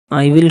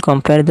I will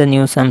compare the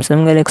new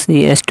Samsung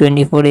Galaxy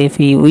S24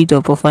 FE with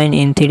Oppo Find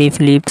N3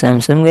 Flip.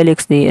 Samsung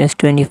Galaxy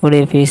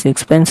S24 FE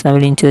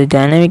 6.7 inches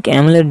dynamic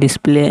AMOLED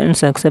display and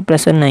success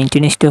pressure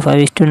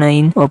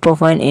 19:5:9. Oppo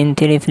Find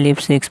N3 Flip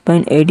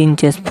 6.8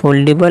 inches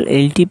foldable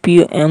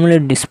LTPO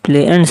AMOLED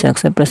display and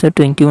success pressure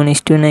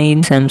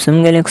 21:9.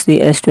 Samsung Galaxy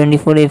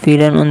S24 FE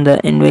run on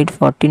the Android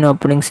 14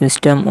 operating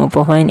system.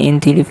 Oppo Find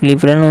N3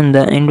 Flip run on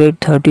the Android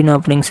 13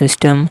 operating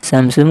system.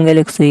 Samsung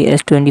Galaxy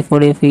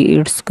S24 FE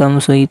it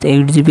comes with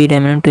 8GB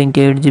RAM and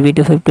 28GB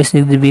to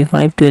 56GB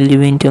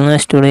 512GB internal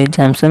storage.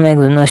 Samsung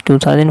Exynos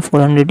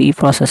 2400E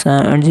processor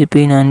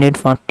 8GB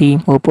 940.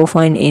 Oppo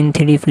Find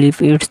N3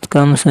 Flip it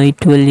comes with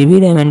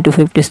 12GB RAM and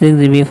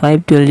 256GB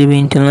 512GB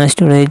internal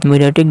storage.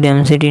 MediaTek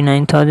Dimensity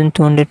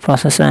 9200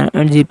 processor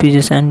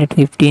 8GB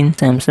 615.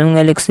 Samsung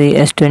Galaxy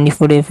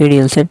S24 FE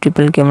real set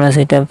triple camera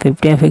setup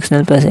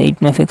 50MP plus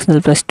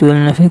 8MP plus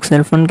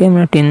 12MP front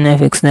camera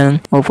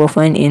 10MP. Oppo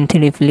Find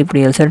N3 Flip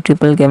real set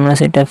triple camera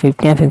setup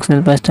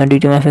 50MP plus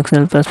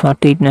 32MP plus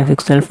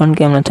 48MP front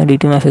camera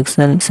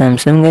 32MP.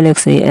 Samsung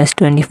Galaxy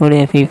S24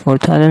 FE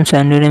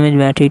 4700 mAh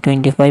battery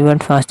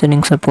 25W fast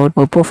charging support.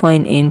 Oppo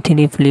Find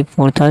N3 Flip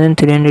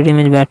 4300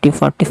 mAh battery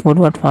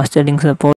 44W fast charging support.